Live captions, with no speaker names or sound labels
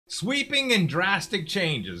Sweeping and drastic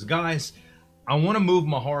changes. Guys, I want to move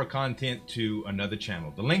my horror content to another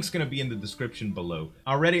channel. The link's going to be in the description below.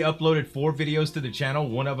 I already uploaded 4 videos to the channel.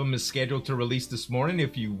 One of them is scheduled to release this morning.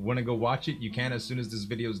 If you want to go watch it, you can as soon as this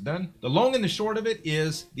video is done. The long and the short of it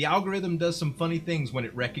is the algorithm does some funny things when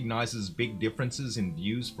it recognizes big differences in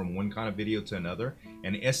views from one kind of video to another.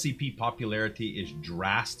 And SCP popularity is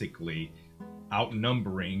drastically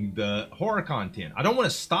outnumbering the horror content. I don't want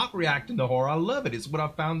to stop reacting to horror. I love it. It's what I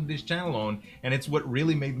founded this channel on, and it's what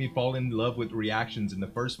really made me fall in love with reactions in the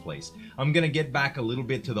first place. I'm gonna get back a little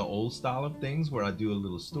bit to the old style of things where I do a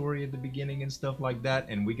little story at the beginning and stuff like that,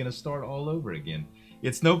 and we're gonna start all over again.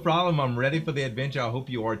 It's no problem. I'm ready for the adventure. I hope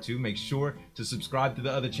you are too. Make sure to subscribe to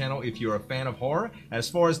the other channel if you're a fan of horror. As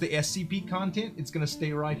far as the SCP content, it's going to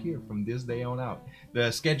stay right here from this day on out. The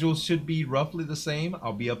schedule should be roughly the same.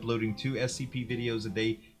 I'll be uploading 2 SCP videos a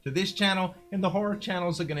day to this channel, and the horror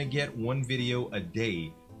channels are going to get 1 video a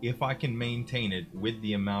day if I can maintain it with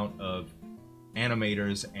the amount of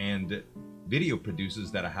animators and video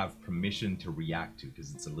producers that I have permission to react to,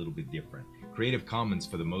 because it's a little bit different. Creative Commons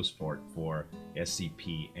for the most part for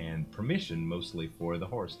SCP, and permission mostly for the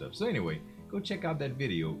horror stuff. So anyway, go check out that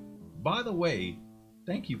video. By the way,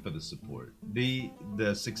 thank you for the support. The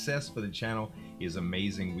success for the channel is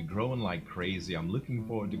amazing. We're growing like crazy. I'm looking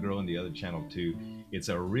forward to growing the other channel too. It's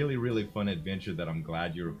a really fun adventure that I'm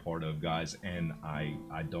glad you're a part of, guys, and I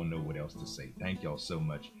don't know what else to say. Thank y'all so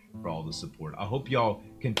much for all the support. I hope y'all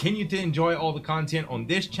continue to enjoy all the content on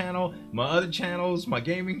this channel, my other channels, my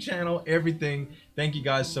gaming channel, everything. Thank you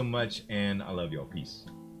guys so much, and I love y'all. Peace.